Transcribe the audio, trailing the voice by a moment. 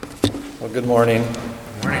Well, good morning.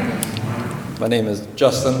 Good morning. My name is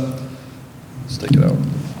Justin. Let's take it out.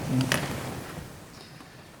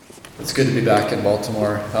 It's good to be back in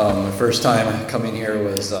Baltimore. My first time coming here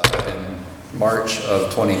was in March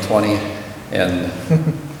of 2020, and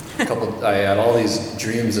I had all these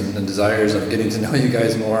dreams and desires of getting to know you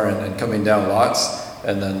guys more and coming down lots,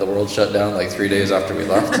 and then the world shut down like 3 days after we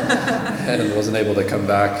left, and wasn't able to come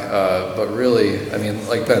back. But really, I mean,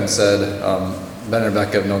 like Ben said, Ben and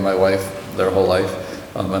Rebecca have known my wife their whole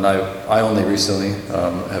life, and I only recently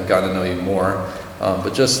have gotten to know you more.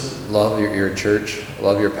 But just love your church,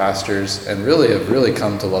 love your pastors, and have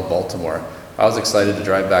come to love Baltimore. I was excited to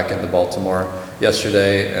drive back into Baltimore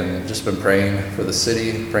yesterday and just been praying for the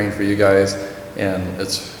city, praying for you guys, and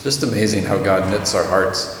it's just amazing how God knits our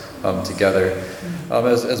hearts together.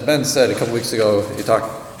 As Ben said a couple weeks ago, he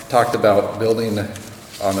talked about building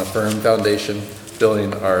on a firm foundation,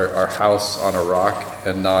 building our house on a rock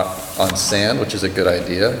and not on sand, which is a good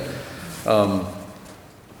idea.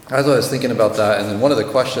 As I was thinking about that, and then one of the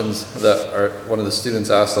questions that one of the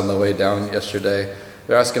students asked on the way down yesterday,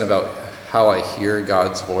 they're asking about how I hear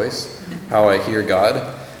God's voice, how I hear God.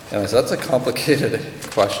 And I said, that's a complicated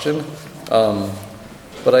question.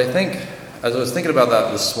 But I think, as I was thinking about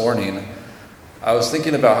that this morning, I was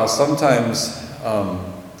thinking about how sometimes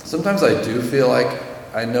I do feel like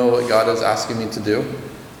I know what God is asking me to do.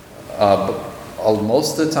 But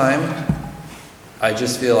most of the time, I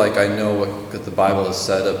just feel like I know what the Bible has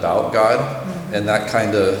said about God, and that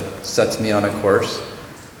kind of sets me on a course.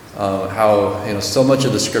 How so much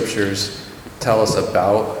of the scriptures tell us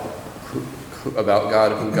about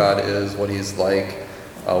God, who God is, what He's like,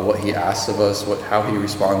 what He asks of us, how He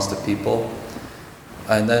responds to people,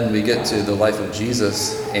 and then we get to the life of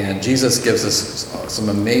Jesus, and Jesus gives us some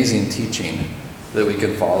amazing teaching that we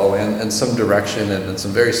can follow in, and some direction, and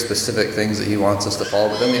some very specific things that He wants us to follow.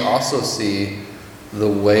 But then we also see the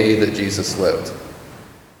way that Jesus lived.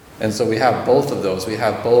 And so we have both of those. We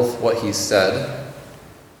have both what He said,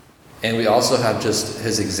 and we also have just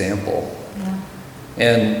His example. Yeah.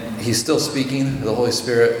 And He's still speaking. The Holy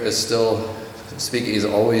Spirit is still speaking. He's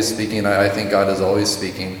always speaking. I think God is always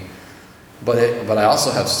speaking. But I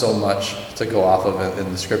also have so much to go off of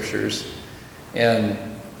in the scriptures. And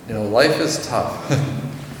life is tough.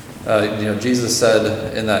 Jesus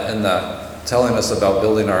said in that telling us about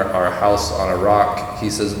building our house on a rock, He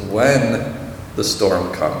says, when the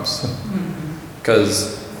storm comes,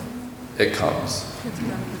 because it comes.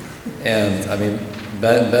 And I mean,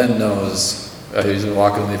 Ben knows, he's been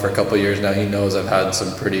walking with me for a couple of years now. He knows I've had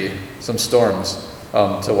some storms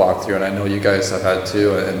to walk through, and I know you guys have had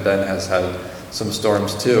too, and Ben has had some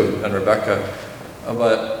storms too, and Rebecca.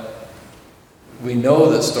 But we know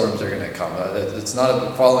that storms are going to come. It's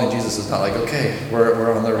not following Jesus is not like, okay,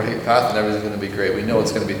 we're on the right path and everything's going to be great. We know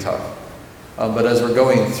it's going to be tough. But as we're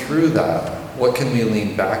going through that, what can we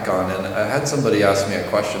lean back on? And I had somebody ask me a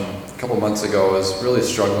question a couple months ago. I was really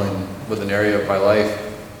struggling with an area of my life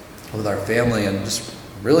with our family and just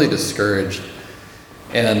really discouraged.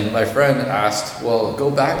 And my friend asked, well, go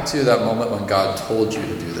back to that moment when God told you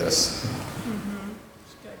to do this.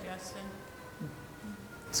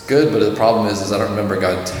 It's good, but the problem is I don't remember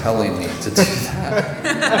God telling me to do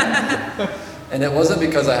that. And it wasn't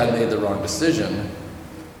because I had made the wrong decision,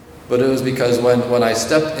 but it was because when I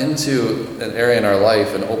stepped into an area in our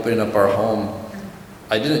life and opening up our home,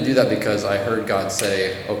 I didn't do that because I heard God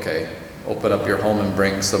say, okay, open up your home and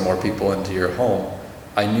bring some more people into your home.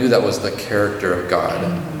 I knew that was the character of God.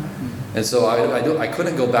 And so I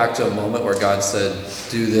couldn't go back to a moment where God said,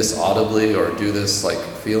 do this audibly or do this like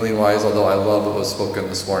feeling wise, although I love what was spoken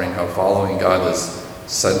this morning, how following God is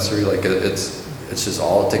sensory, like it's just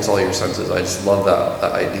it takes all your senses. I just love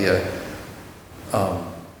that idea.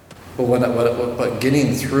 But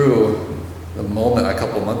getting through the moment a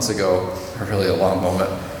couple months ago, really a long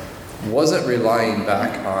moment, wasn't relying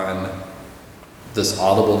back on this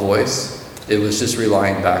audible voice. It was just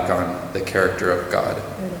relying back on the character of God.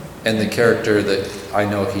 And the character that I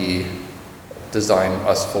know He designed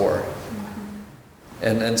us for.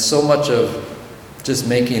 And so much of just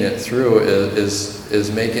making it through is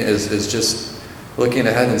just looking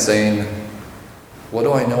ahead and saying, what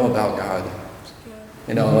do I know about God?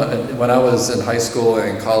 When I was in high school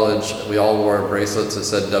and college, we all wore bracelets that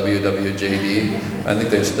said WWJD. I think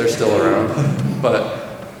they're still around. But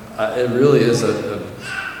it really is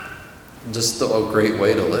just a great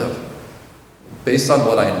way to live. Based on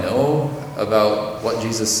what I know about what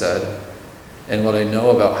Jesus said and what I know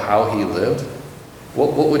about how He lived,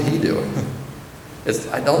 what would He do?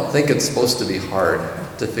 I don't think it's supposed to be hard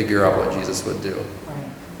to figure out what Jesus would do.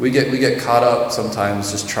 we get caught up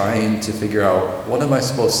sometimes just trying to figure out, what am I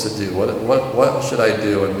supposed to do? What should I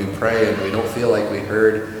do? And we pray and we don't feel like we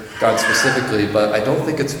heard God specifically, but I don't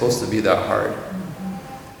think it's supposed to be that hard.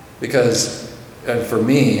 Because, and for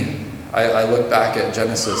me, I look back at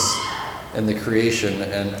Genesis and the creation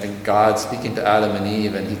and God speaking to Adam and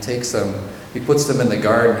Eve, and he takes them, he puts them in the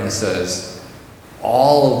garden, he says,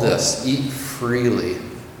 all of this, eat freely.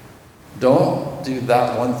 Don't do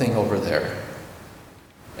that one thing over there.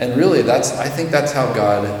 And really, I think that's how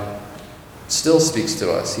God still speaks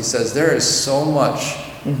to us. He says, there is so much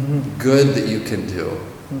good that you can do.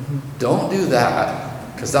 Don't do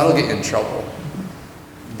that, because that'll get you in trouble.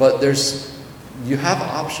 But you have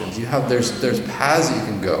options. There's paths that you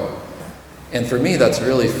can go. And for me, that's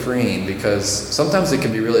really freeing, because sometimes it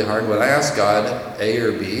can be really hard. When I ask God A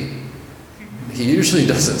or B, he usually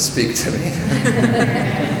doesn't speak to me.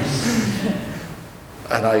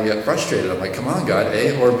 And I get frustrated. I'm like, come on, God,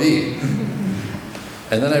 A or B?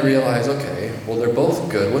 And then I realize, okay, well, they're both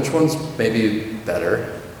good. Which one's maybe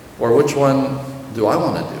better? Or which one do I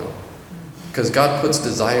want to do? Because God puts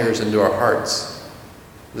desires into our hearts.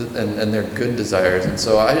 And they're good desires. And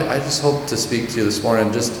so I just hope to speak to you this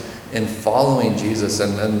morning just in following Jesus.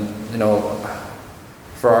 And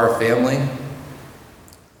for our family,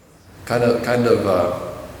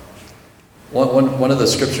 one of the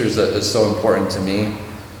scriptures that is so important to me,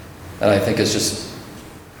 and I think it's just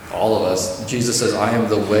all of us, Jesus says, I am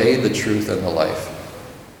the way, the truth, and the life.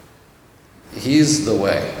 He's the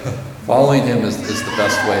way. Following him is the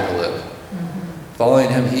best way to live. Following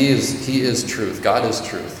him, he is truth. God is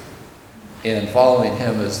truth. And following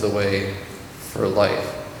him is the way for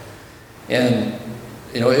life. And,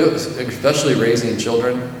 especially raising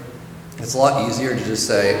children, it's a lot easier to just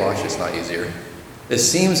say, well, actually it's not easier. It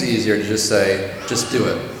seems easier to just say, just do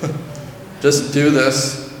it. Just do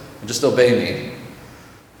this, just obey me.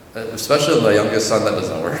 Especially with my youngest son, that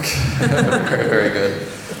doesn't work. Very, very good.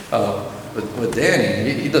 With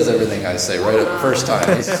Danny, he does everything I say right at the first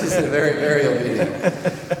time. He's very, very obedient.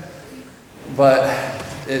 But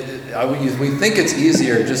we think it's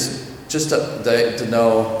easier just to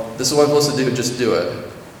know, this is what I'm supposed to do, just do it.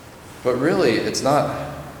 But really, it's not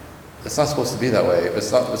supposed to be that way.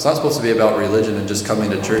 It's not supposed to be about religion and just coming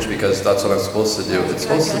to church because that's what I'm supposed to do. It's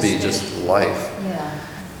supposed to be just life. Yeah.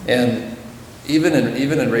 And even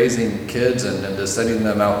in raising kids and just sending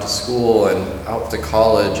them out to school and out to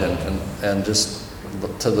college and just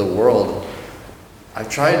to the world, I've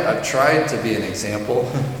tried to be an example,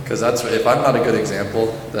 because if I'm not a good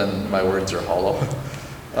example, then my words are hollow.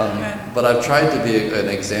 But I've tried to be an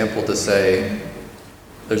example to say,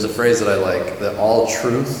 there's a phrase that I like, that all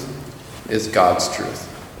truth is God's truth,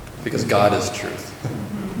 because God is truth.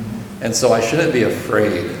 And so I shouldn't be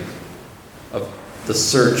afraid of the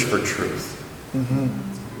search for truth.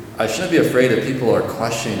 I shouldn't be afraid if people are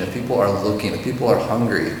questioning, if people are looking, if people are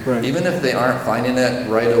hungry. Right. Even if they aren't finding it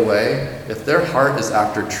right away, if their heart is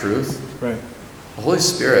after truth, Right. the Holy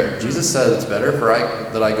Spirit, Jesus said it's better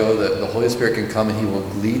that I go, that the Holy Spirit can come and he will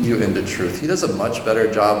lead you into truth. He does a much better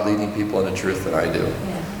job leading people into truth than I do.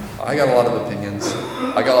 Yeah. I got a lot of opinions.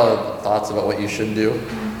 I got a lot of thoughts about what you should do.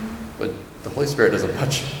 But the Holy Spirit does a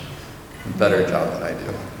much better job than I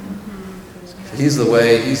do. He's the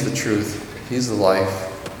way, he's the truth, he's the life.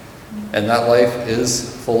 And that life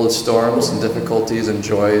is full of storms and difficulties and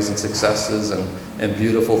joys and successes and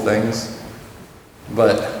beautiful things.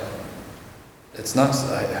 But it's not,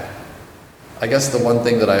 I guess the one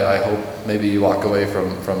thing that I hope maybe you walk away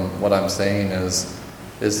from what I'm saying is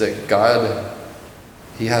that God,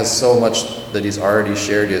 he has so much that he's already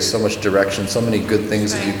shared. He has so much direction, so many good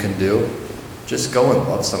things that you can do. Just go and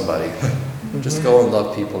love somebody. Just go and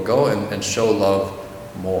love people. Go and show love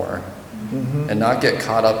more. And not get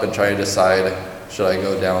caught up and try to decide, should I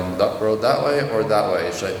go down that road that way or that way?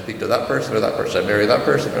 Should I speak to that person or that person? Should I marry that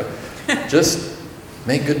person? Just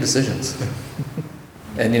make good decisions.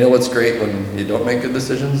 And you know what's great when you don't make good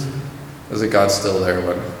decisions? Is that God's still there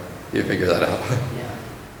when you figure that out. Yeah.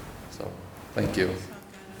 So, thank you.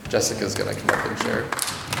 Jessica's going to come up and share.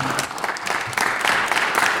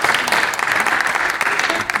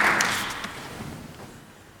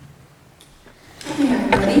 Hi,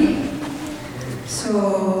 everybody.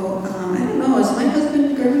 So, I don't know, is my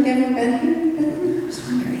husband Greg ever been here? I was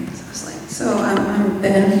wondering. So I'm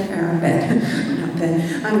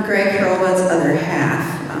I'm Greg Hurlbut's other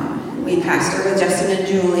half. We pastor with Justin and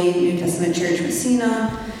Julie, New Testament Church,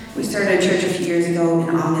 Massena. We started a church a few years ago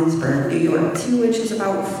in Ogdensburg, New York, too, which is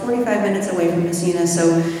about 45 minutes away from Massena.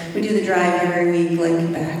 So we do the drive every week,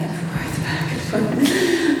 like back and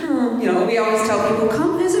forth. we always tell people,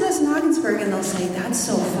 come visit us in Ogdensburg, and they'll say, that's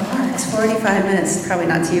so far, it's 45 minutes, probably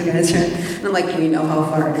not to you guys, right? And I'm like, we know how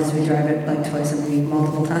far it is, we drive it like twice a week,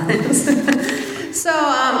 multiple times. So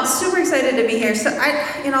I'm super excited to be here. So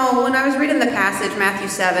when I was reading the passage, Matthew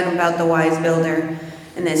 7, about the wise builder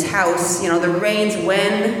and his house, the rains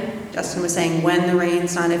Justin was saying, when the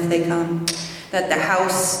rains, not if they come, that the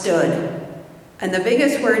house stood. And the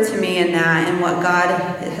biggest word to me in that, and what God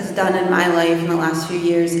has done in my life in the last few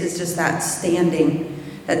years, is just that standing,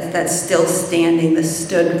 that still standing, the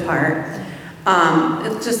stood part.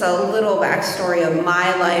 It's just a little backstory of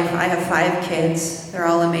my life. I have 5 kids. They're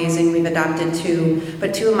all amazing. We've adopted 2,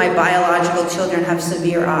 but 2 of my biological children have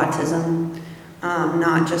severe autism.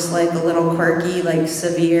 Not just like a little quirky, like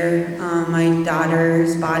severe. My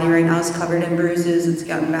daughter's body right now is covered in bruises. It's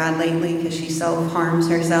gotten bad lately because she self-harms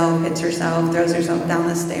herself, hits herself, throws herself down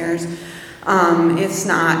the stairs. It's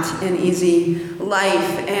not an easy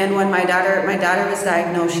life. And when my daughter was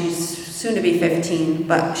diagnosed, she's soon to be 15,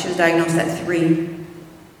 but she was diagnosed at 3.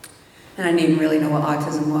 And I didn't even really know what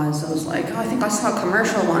autism was. So I was like, I think I saw a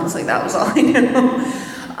commercial once. Like, that was all I knew.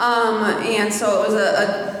 And so it was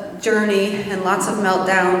a journey and lots of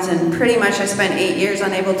meltdowns, and pretty much I spent 8 years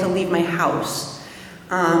unable to leave my house.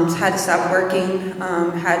 Had to stop working,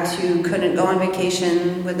 couldn't go on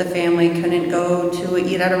vacation with the family, couldn't go to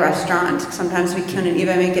eat at a restaurant. Sometimes we couldn't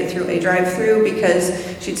even make it through a drive-through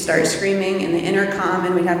because she'd start screaming in the intercom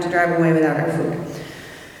and we'd have to drive away without our food.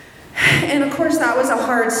 And of course that was a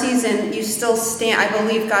hard season. You still stand, I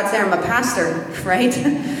believe God's there. I'm a pastor, right?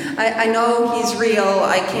 I know He's real.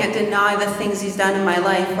 I can't deny the things He's done in my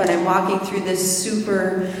life, but I'm walking through this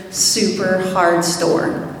super, super hard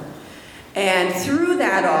storm. And through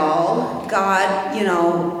that all, God,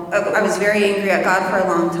 I was very angry at God for a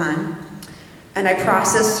long time. And I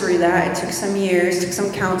processed through that. It took some years, took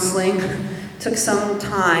some counseling, took some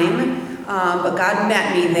time. But God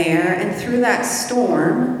met me there. And through that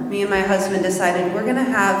storm, me and my husband decided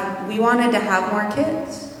we wanted to have more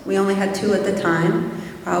kids. We only had 2 at the time.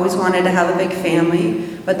 I always wanted to have a big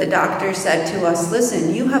family. But the doctor said to us,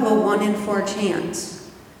 listen, you have a 1 in 4 chance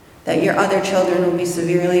that your other children will be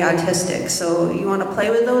severely autistic. So you want to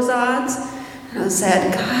play with those odds? And I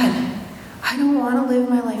said, God, I don't want to live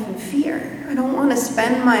my life in fear. I don't want to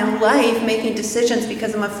spend my life making decisions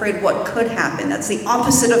because I'm afraid what could happen. That's the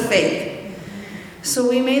opposite of faith. So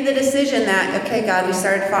we made the decision that, okay, God, we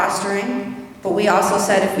started fostering, but we also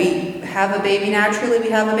said if we have a baby naturally,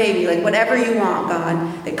 we have a baby. Like, whatever you want,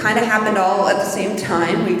 God. It kind of happened all at the same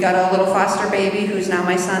time. We got a little foster baby who's now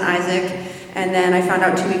my son, Isaac. And then I found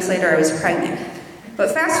out 2 weeks later I was pregnant.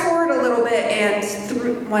 But fast forward a little bit,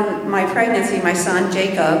 and when my pregnancy, my son,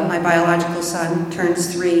 Jacob, my biological son,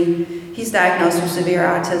 turns 3, he's diagnosed with severe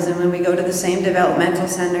autism, and we go to the same developmental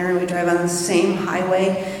center, and we drive on the same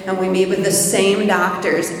highway, and we meet with the same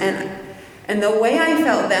doctors. And the way I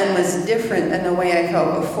felt then was different than the way I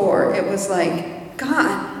felt before. It was like,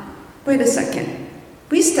 God, wait a second.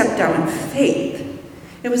 We stepped out in faith.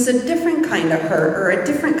 It was a different kind of hurt, or a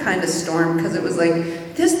different kind of storm, because it was like,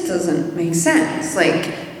 this doesn't make sense.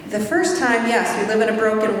 Like, the first time, yes, we live in a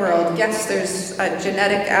broken world. Yes, there's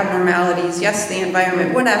genetic abnormalities. Yes, the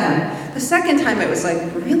environment, whatever. The second time, it was like,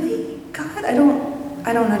 really? God, I don't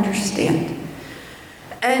understand.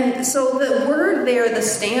 And so the word there, the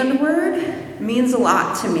stand word, means a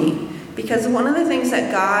lot to me. Because one of the things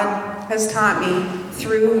that God has taught me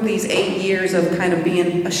through these 8 years of kind of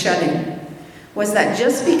being a shut-in was that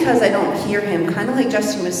just because I don't hear Him, kind of like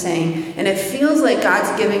Justin was saying, and it feels like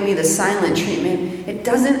God's giving me the silent treatment, it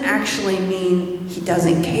doesn't actually mean He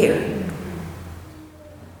doesn't care.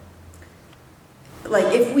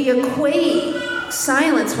 Like, if we equate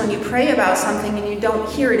silence when you pray about something and you don't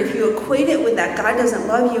hear it, if you equate it with that God doesn't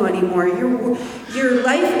love you anymore, your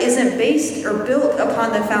life isn't based or built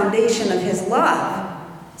upon the foundation of His love.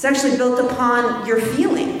 It's actually built upon your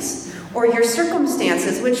feelings or your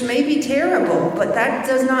circumstances, which may be terrible, but that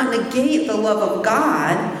does not negate the love of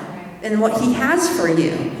God and what He has for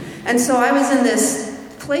you. And so I was in this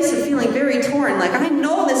place of feeling very torn, like, I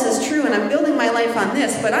know this is true and I'm building my life on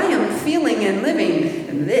this, but I am feeling and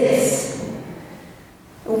living this.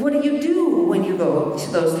 What do you do when you go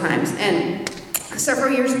to those times? And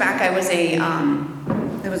several years back, it was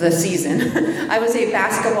a season. I was a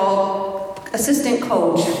basketball assistant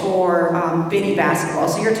coach for biddy basketball.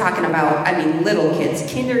 So you're talking about, little kids,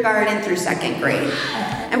 kindergarten through 2nd grade.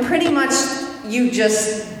 And pretty much you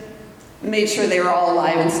just made sure they were all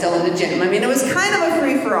alive and still in the gym. It was kind of a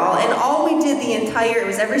free-for-all. And all we did it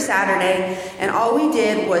was every Saturday, and all we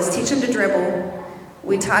did was teach them to dribble.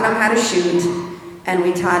 We taught them how to shoot, and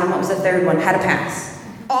we taught them, what was the third one? How to pass.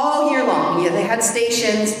 All year long. Yeah, they had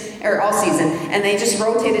stations, or all season, and they just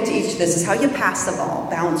rotated to each. This is how you pass the ball,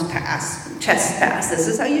 bounce pass, chest pass. This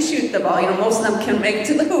is how you shoot the ball. Most of them can make it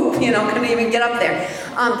to the hoop, couldn't even get up there.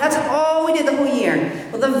 That's all we did the whole year.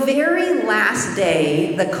 Well, the very last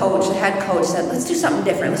day, the head coach said, let's do something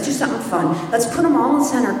different. Let's do something fun. Let's put them all in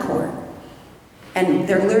center court. And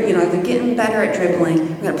they're getting better at dribbling.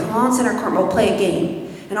 We're going to put them all in center court and we'll play a game.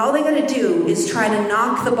 And all they got to do is try to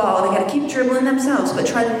knock the ball. They got to keep dribbling themselves, but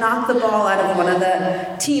try to knock the ball out of one of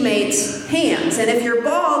the teammates' hands. And if your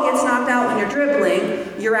ball gets knocked out when you're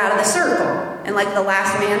dribbling, you're out of the circle. And the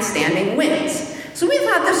last man standing wins. So we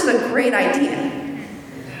thought this was a great idea.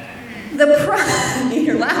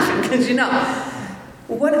 You're laughing because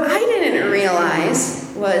what I didn't realize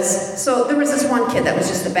was, so there was this one kid that was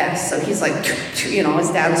just the best. So he's his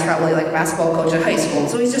dad was probably a basketball coach at high school.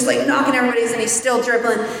 So he's just knocking everybody's and he's still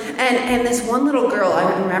dribbling. And this one little girl,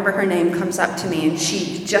 I remember her name, comes up to me and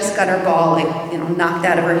she just got her ball knocked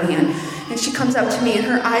out of her hand. And she comes up to me and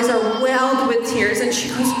her eyes are welled with tears and she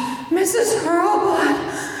goes, Mrs. Hurlbut,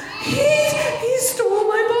 he stole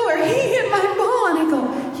my ball or he hit my ball. And I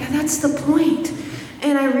go, yeah, that's the point.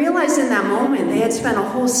 And I realized in that moment they had spent a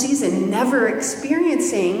whole season never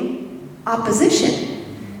experiencing opposition.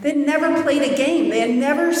 They'd never played a game. They had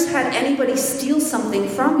never had anybody steal something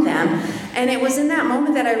from them. And it was in that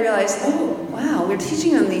moment that I realized, oh, wow, we're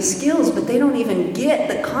teaching them these skills, but they don't even get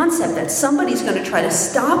the concept that somebody's going to try to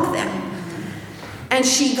stop them. And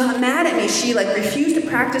she got mad at me. She refused to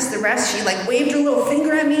practice the rest. She waved her little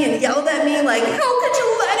finger at me and yelled at me how could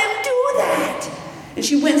you let him do that? And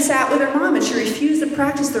she went and sat with her mom and she refused to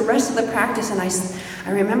practice the rest of the practice. And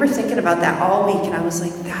I remember thinking about that all week and I was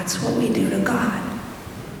like, that's what we do to God.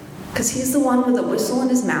 Because he's the one with a whistle in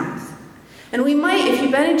his mouth. And we might, if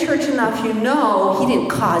you've been in church enough, he didn't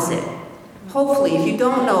cause it. Hopefully, if you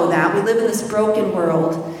don't know that, we live in this broken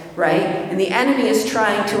world, right? And the enemy is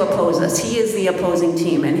trying to oppose us. He is the opposing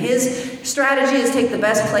team. And his strategy is take the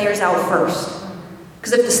best players out first.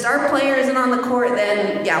 Because if the star player isn't on the court,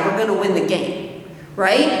 then, we're going to win the game.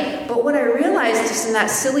 Right? But what I realized just in that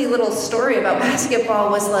silly little story about basketball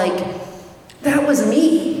was that was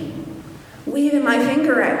me waving my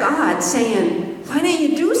finger at God saying, why didn't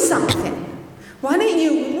you do something?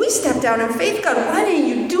 We stepped out in faith, God, why didn't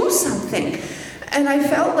you do something? And I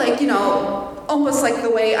felt almost like the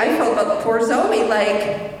way I felt about the poor Zoe,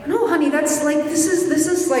 no, honey, that's this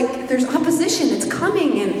is there's opposition, it's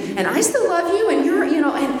coming, and I still love you, and you're,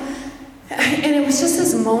 and it was just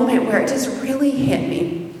this moment where it just really hit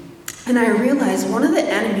me. And I realized one of the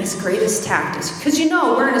enemy's greatest tactics, because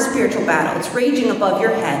we're in a spiritual battle. It's raging above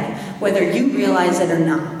your head, whether you realize it or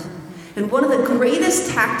not. And one of the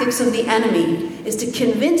greatest tactics of the enemy is to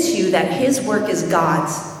convince you that his work is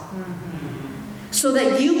God's. So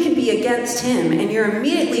that you can be against him and you're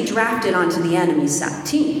immediately drafted onto the enemy's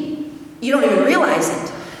team. You don't even realize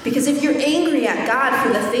it. Because if you're angry at God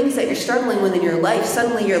for the things that you're struggling with in your life,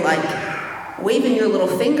 suddenly you're waving your little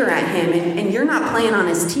finger at him and you're not playing on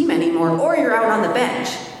his team anymore, or you're out on the bench.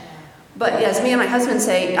 But as me and my husband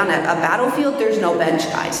say, on a battlefield, there's no bench,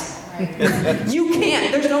 guys. You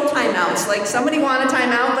can't. There's no timeouts. Somebody want a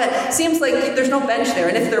timeout, but it seems like there's no bench there.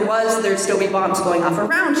 And if there was, there'd still be bombs going off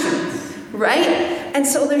around you. Right? And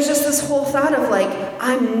so there's just this whole thought of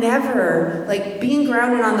I'm never, being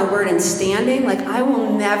grounded on the word and standing, I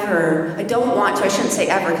don't want to, I shouldn't say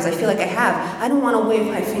ever because I feel like I don't want to wave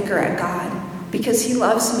my finger at God because he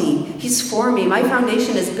loves me. He's for me. My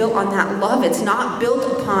foundation is built on that love. It's not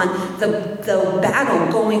built upon the battle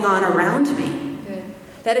going on around me. Good.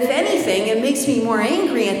 That if anything, it makes me more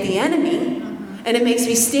angry at the enemy. And it makes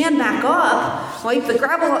me stand back up, wipe the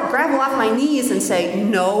gravel off my knees and say,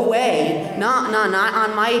 no way, not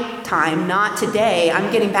on my time, not today.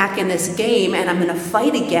 I'm getting back in this game and I'm going to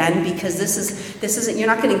fight again because this isn't, you're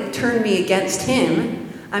not going to turn me against him.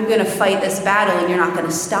 I'm going to fight this battle and you're not going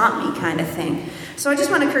to stop me kind of thing. So I just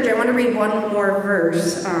want to encourage you, I want to read one more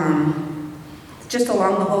verse, just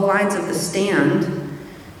along the whole lines of the stand.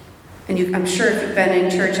 And I'm sure if you've been in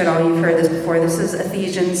church at all, you've heard this before. This is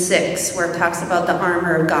Ephesians 6, where it talks about the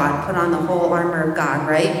armor of God. Put on the whole armor of God,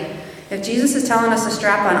 right? If Jesus is telling us to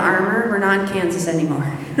strap on armor, we're not in Kansas anymore.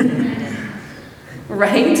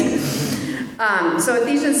 Right? So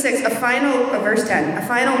Ephesians 6, verse 10, a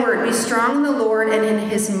final word. Be strong in the Lord and in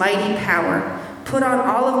his mighty power. Put on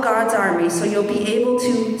all of God's army so you'll be able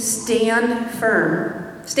to stand firm.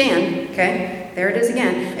 Stand, okay? There it is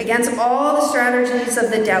again. Against all the strategies of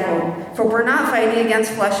the devil. For we're not fighting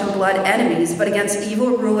against flesh and blood enemies, but against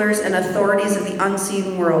evil rulers and authorities of the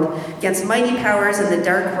unseen world, against mighty powers in the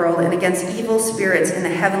dark world, and against evil spirits in the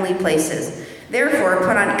heavenly places. Therefore,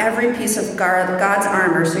 put on every piece of God's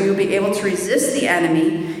armor so you'll be able to resist the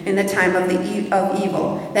enemy in the time of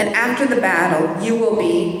evil. Then after the battle, you will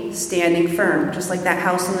be standing firm, just like that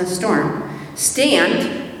house in the storm.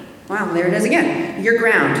 Stand, wow, there it is again, your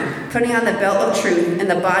ground, putting on the belt of truth and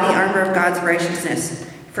the body armor of God's righteousness.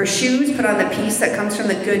 For shoes, put on the peace that comes from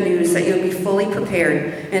the good news, that you'll be fully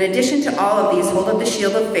prepared. In addition to all of these, hold up the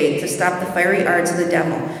shield of faith to stop the fiery arts of the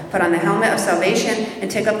devil. Put on the helmet of salvation and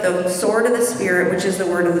take up the sword of the Spirit, which is the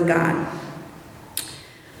word of the God.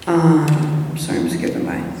 Sorry, I'm skipping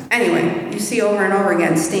by. Anyway, you see over and over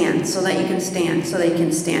again, stand, so that you can stand, so that you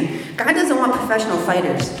can stand. God doesn't want professional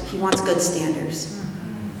fighters. He wants good standers.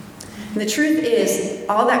 And the truth is,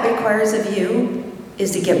 all that requires of you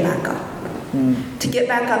is to get back up. To get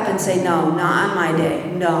back up and say, no, not on my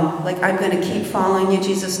day. No, like I'm going to keep following you,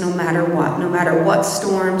 Jesus, no matter what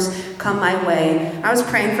storms come my way. I was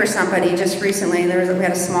praying for somebody just recently. We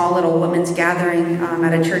had a small little women's gathering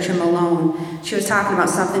at a church in Malone. She was talking about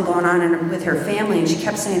something going on with her family, and she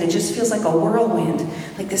kept saying, it just feels like a whirlwind,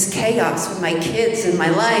 like this chaos with my kids and my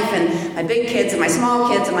life and my big kids and my small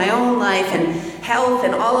kids and my own life and health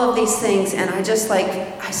and all of these things. And I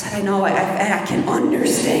said, I know, I can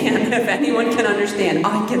understand. If anyone can understand,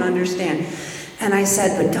 I can understand. And I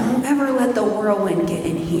said, but don't ever let the whirlwind get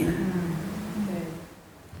in here.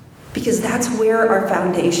 Because that's where our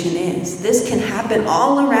foundation is. This can happen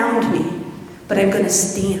all around me, but I'm going to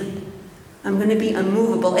stand. I'm going to be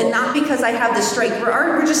unmovable. And not because I have the strength.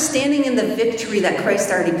 We're just standing in the victory that Christ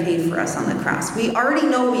already paid for us on the cross. We already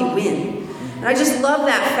know we win. And I just love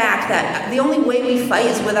that fact that the only way we fight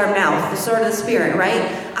is with our mouth, the sword of the Spirit, right?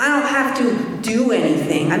 I don't have to do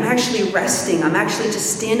anything. I'm actually resting. I'm actually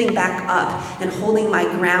just standing back up and holding my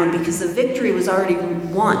ground because the victory was already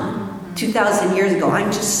won 2,000 years ago.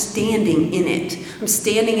 I'm just standing in it. I'm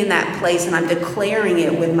standing in that place and I'm declaring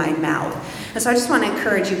it with my mouth. And so I just want to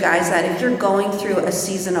encourage you guys that if you're going through a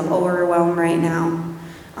season of overwhelm right now,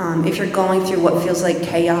 if you're going through what feels like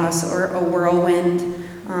chaos or a whirlwind,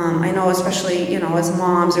 I know especially, as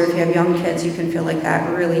moms or if you have young kids, you can feel like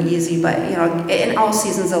that really easy. But, in all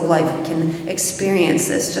seasons of life, we can experience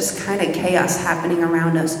this just kind of chaos happening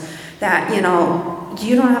around us that, you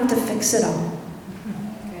don't have to fix it all.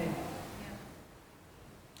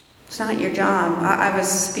 It's not your job. I was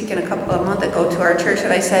speaking a month ago to our church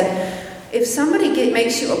and I said, if somebody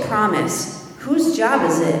makes you a promise, whose job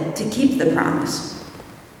is it to keep the promise?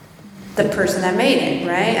 The person that made it,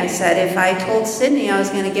 right? I said, if I told Sydney I was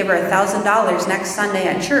going to give her $1,000 next Sunday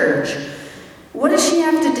at church, what does she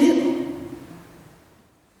have to do?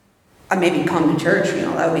 Maybe come to church,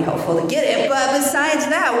 that would be helpful to get it. But besides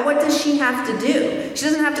that, what does she have to do? She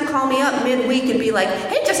doesn't have to call me up midweek and be like,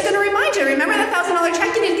 hey, just going to remind you, remember that $1,000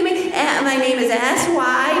 check you need to give me? My name is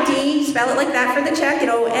S-Y-D, spell it like that for the check,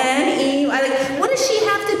 N-E. What does she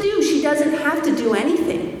have to do? She doesn't have to do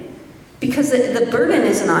anything. Because the burden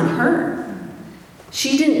isn't on her.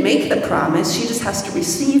 She didn't make the promise. She just has to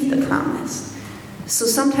receive the promise. So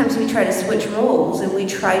sometimes we try to switch roles and we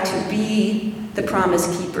try to be the promise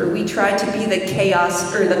keeper. We try to be the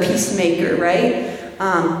chaos or the peacemaker, right?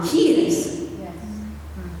 He is.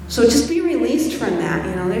 So just be released from that.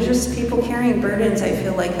 There's just people carrying burdens, I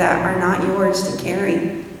feel like, that are not yours to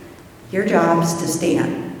carry. Your job is to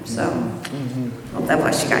stand. So hope that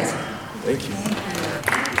bless you guys. Thank you.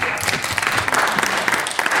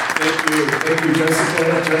 Thank you,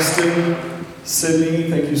 Jessica, Justin, Sydney,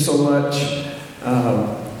 thank you so much.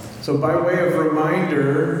 So by way of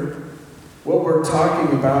reminder, what we're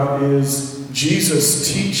talking about is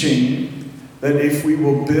Jesus teaching that if we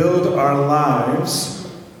will build our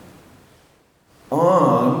lives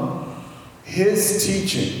on His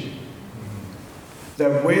teaching,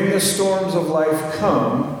 that when the storms of life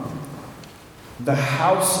come, the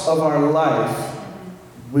house of our life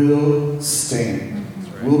will stand.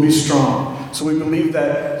 We'll be strong. So we believe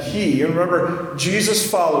that and remember, Jesus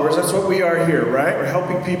followers, that's what we are here, right? We're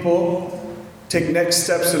helping people take next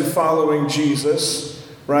steps in following Jesus,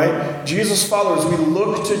 right? Jesus followers, we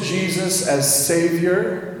look to Jesus as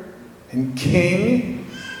Savior and King.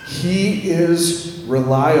 He is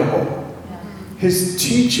reliable. His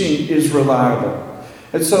teaching is reliable.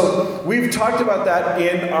 And so we've talked about that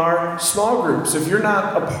in our small groups. If you're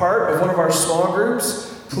not a part of one of our small groups,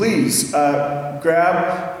 please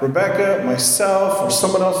grab Rebecca, myself, or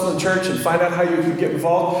someone else in the church and find out how you can get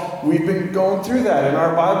involved. We've been going through that in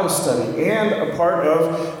our Bible study, and a part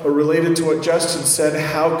of, or related to what Justin said,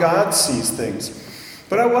 how God sees things.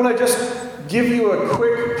 But I want to just give you a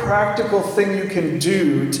quick practical thing you can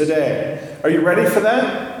do today. Are you ready for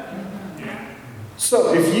that?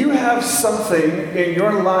 So if you have something in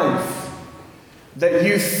your life that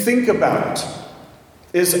you think about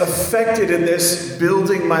is affected in this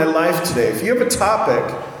building my life today. If you have a topic,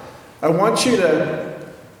 I want you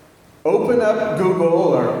to open up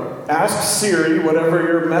Google or ask Siri, whatever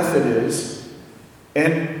your method is,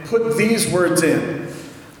 and put these words in.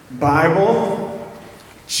 Bible,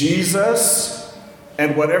 Jesus,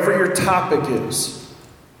 and whatever your topic is.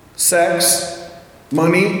 Sex,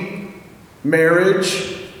 money,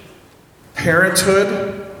 marriage,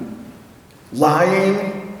 parenthood,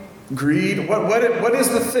 lying, greed. What is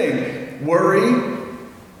the thing? Worry.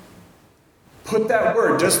 Put that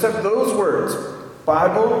word, just those words.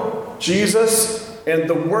 Bible, Jesus, and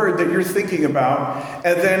the word that you're thinking about.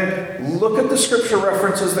 And then look at the scripture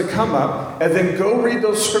references that come up. And then go read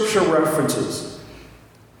those scripture references.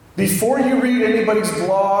 Before you read anybody's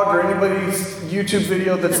blog or anybody's YouTube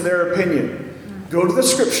video that's their opinion, go to the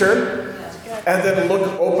scripture and then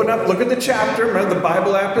look at the chapter. Remember, the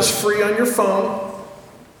Bible app is free on your phone.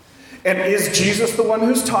 And is Jesus the one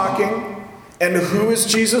who's talking? And who is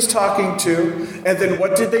Jesus talking to? And then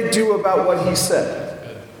what did they do about what he said?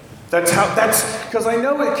 That's because I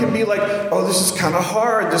know it can be like, oh, this is kind of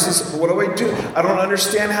hard. What do I do? I don't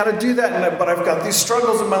understand how to do that. But I've got these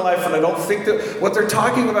struggles in my life, and I don't think that what they're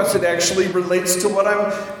talking about today actually relates to what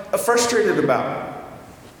I'm frustrated about.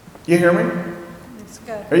 You hear me? That's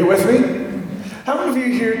good. Are you with me? How many of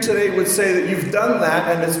you here today would say that you've done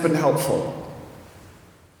that and it's been helpful?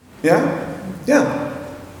 Yeah? Yeah.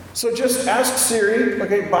 So just ask Siri,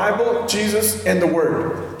 okay, Bible, Jesus, and the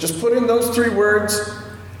Word. Just put in those three words,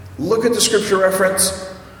 look at the scripture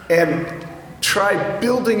reference, and try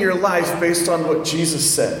building your life based on what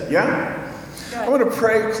Jesus said. Yeah? I want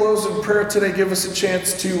to close in prayer today, give us a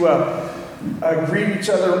chance to greet each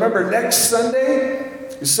other. Remember, next Sunday,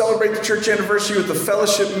 you celebrate the church anniversary with the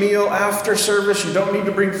fellowship meal after service. You don't need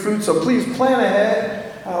to bring food, so please plan ahead.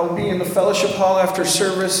 We'll be in the fellowship hall after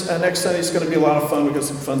service. Next Sunday is going to be a lot of fun. We've got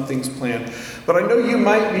some fun things planned. But I know you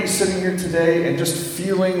might be sitting here today and just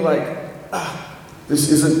feeling like, this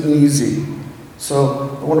isn't easy.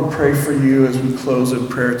 So I want to pray for you as we close in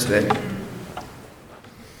prayer today.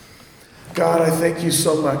 God, I thank you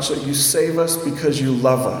so much that you save us because you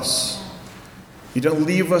love us. You don't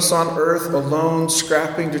leave us on earth alone,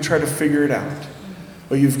 scrapping to try to figure it out.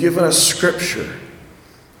 But you've given us scripture.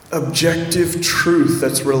 Objective truth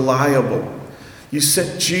that's reliable. You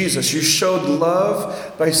sent Jesus. You showed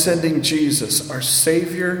love by sending Jesus, our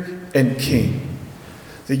Savior and King.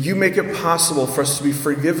 That you make it possible for us to be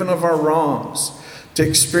forgiven of our wrongs, to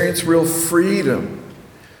experience real freedom,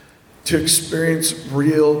 to experience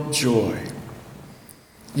real joy.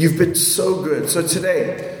 You've been so good. So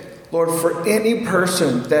today, Lord, for any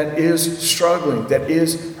person that is struggling, that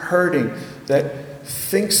is hurting, that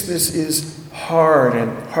thinks this is hard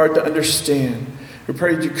and hard to understand, we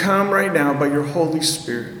pray that you come right now by your Holy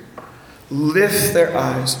Spirit. Lift their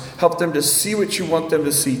eyes. Help them to see what you want them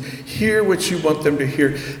to see. Hear what you want them to hear.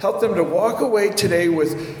 Help them to walk away today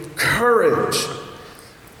with courage,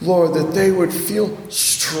 Lord, that they would feel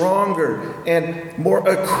stronger and more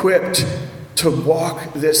equipped to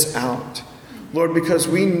walk this out. Lord, because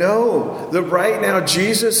we know that right now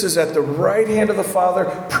Jesus is at the right hand of the Father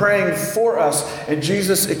praying for us. And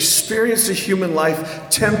Jesus experienced a human life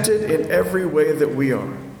tempted in every way that we are.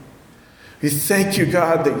 We thank you,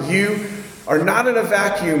 God, that you are not in a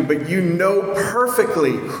vacuum, but you know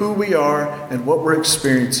perfectly who we are and what we're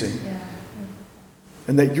experiencing.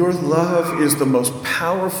 And that your love is the most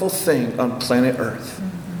powerful thing on planet Earth.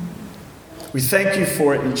 We thank you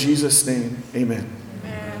for it in Jesus' name. Amen.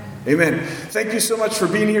 Amen. Thank you so much for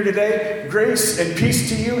being here today. Grace and peace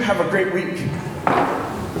to you. Have a great week.